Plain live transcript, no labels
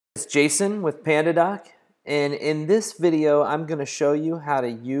It's Jason with PandaDoc, and in this video I'm going to show you how to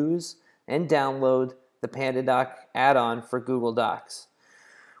use and download the PandaDoc add-on for Google Docs.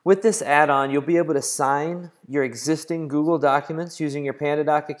 With this add-on, you'll be able to sign your existing Google documents using your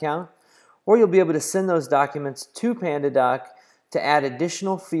PandaDoc account, or you'll be able to send those documents to PandaDoc to add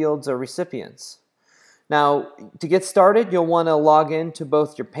additional fields or recipients. Now, to get started, you'll want to log in to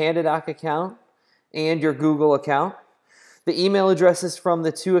both your PandaDoc account and your Google account. The email addresses from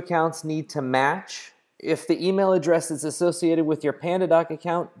the two accounts need to match. If the email address that's associated with your PandaDoc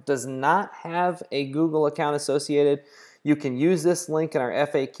account does not have a Google account associated, you can use this link in our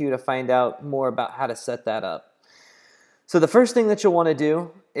FAQ to find out more about how to set that up. So the first thing that you'll want to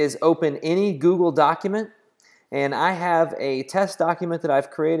do is open any Google document, and I have a test document that I've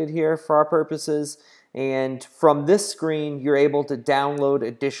created here for our purposes, and from this screen you're able to download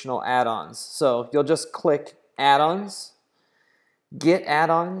additional add-ons. So you'll just click Add-ons, Get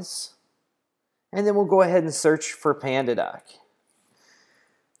Add-ons, and then we'll go ahead and search for PandaDoc.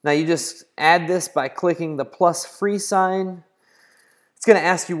 Now you just add this by clicking the plus free sign. It's going to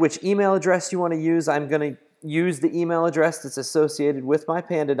ask you which email address you want to use. I'm going to use the email address that's associated with my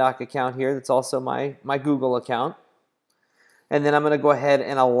PandaDoc account here. That's also my Google account. And then I'm going to go ahead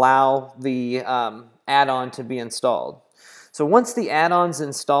and allow the add-on to be installed. So once the add-on's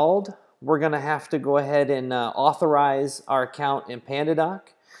installed, we're going to have to go ahead and authorize our account in PandaDoc.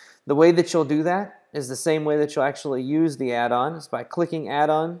 The way that you'll do that is the same way that you'll actually use the add-on, is by clicking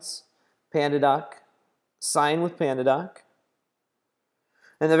Add-ons, PandaDoc, Sign with PandaDoc.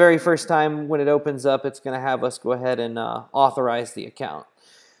 And the very first time when it opens up, it's going to have us go ahead and authorize the account.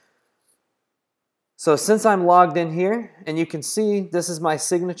 So since I'm logged in here, and you can see this is my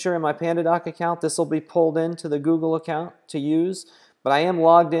signature in my PandaDoc account, this will be pulled into the Google account to use. But I am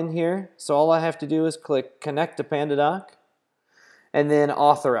logged in here, so all I have to do is click Connect to PandaDoc and then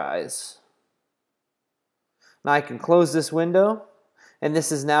Authorize. Now I can close this window, and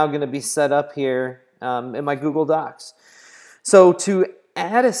this is now going to be set up here in my Google Docs. So to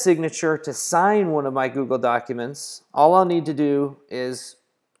add a signature to sign one of my Google documents, all I'll need to do is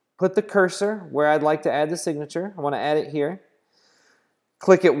put the cursor where I'd like to add the signature. I want to add it here.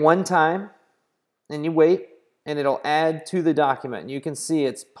 Click it one time, and you wait, and it'll add to the document. You can see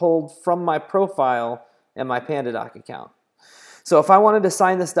it's pulled from my profile in my PandaDoc account. So if I wanted to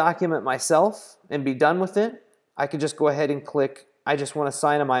sign this document myself and be done with it, I could just go ahead and click, I just want to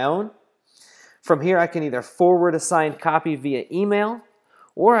sign on my own. From here, I can either forward a signed copy via email,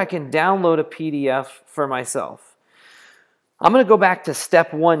 or I can download a PDF for myself. I'm going to go back to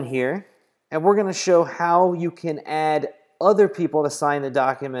step one here, and we're going to show how you can add other people to sign the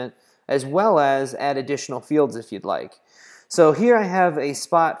document, as well as add additional fields if you'd like. So here I have a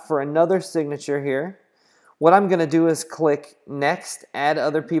spot for another signature here. What I'm going to do is click Next, Add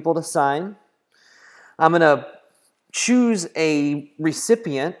Other People to Sign. I'm going to choose a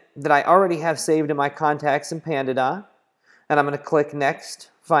recipient that I already have saved in my contacts in PandaDoc, and I'm going to click Next,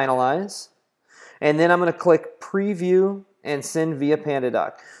 Finalize, and then I'm going to click Preview and Send via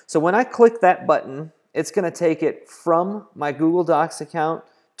PandaDoc. So when I click that button, it's going to take it from my Google Docs account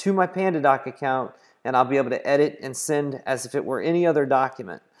to my PandaDoc account, and I'll be able to edit and send as if it were any other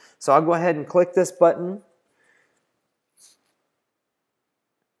document. So I'll go ahead and click this button,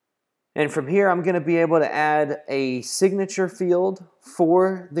 and from here I'm going to be able to add a signature field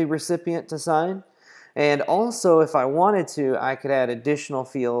for the recipient to sign, and also if I wanted to, I could add additional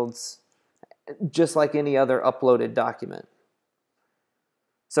fields just like any other uploaded document.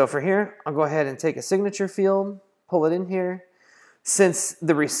 So for here, I'll go ahead and take a signature field, pull it in here. Since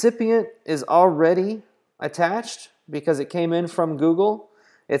the recipient is already attached because it came in from Google,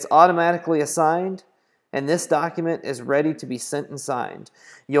 it's automatically assigned, and this document is ready to be sent and signed.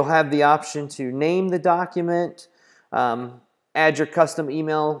 You'll have the option to name the document, add your custom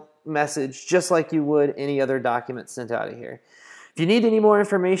email message, just like you would any other document sent out of here. If you need any more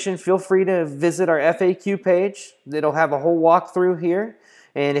information, feel free to visit our FAQ page. It'll have a whole walkthrough here.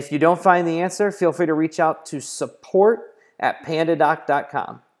 And if you don't find the answer, feel free to reach out to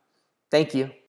support@pandadoc.com. Thank you.